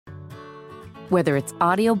Whether it's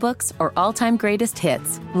audiobooks or all-time greatest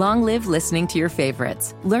hits, long live listening to your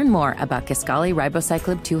favorites. Learn more about Kisqali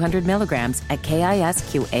Ribociclib 200 milligrams at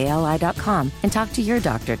KISQALI.com and talk to your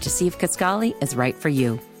doctor to see if Kisqali is right for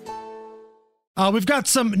you. We've got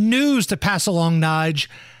some news to pass along, Nige.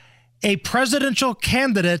 A presidential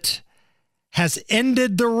candidate has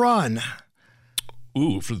ended the run.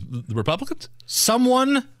 Ooh, for the Republicans?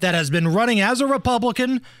 Someone that has been running as a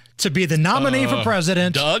Republican to be the nominee for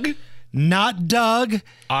president. Doug? Not Doug.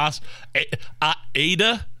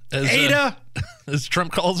 Ada? As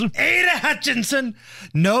Trump calls him? Ada Hutchinson.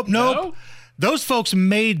 Nope. No? Those folks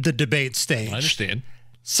made the debate stage. I understand.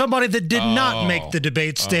 Somebody that did not make the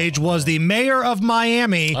debate stage was the mayor of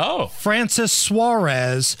Miami, Francis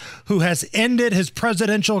Suarez, who has ended his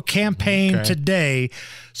presidential campaign today.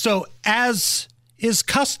 So as is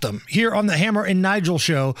custom here on the Hammer and Nigel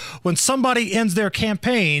show, when somebody ends their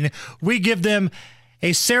campaign, we give them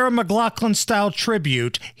a Sarah McLachlan-style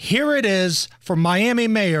tribute. Here it is for Miami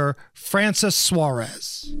Mayor Francis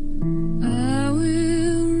Suarez.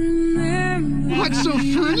 What's so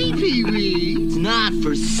funny, Pee-wee? It's not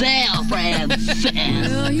for sale, Francis. Any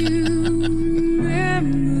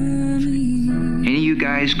of you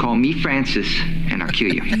guys call me Francis, and I'll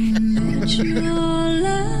kill you.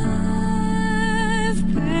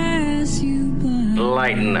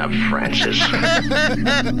 Lighten up, Francis.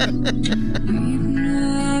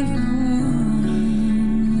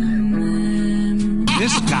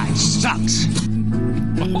 This guy sucks.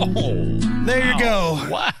 There you go.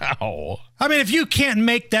 Wow. I mean, if you can't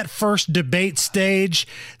make that first debate stage,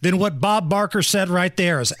 then what Bob Barker said right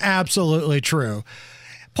there is absolutely true.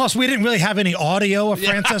 Plus, we didn't really have any audio of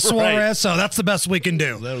Francis Suarez, so that's the best we can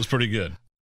do. That was pretty good.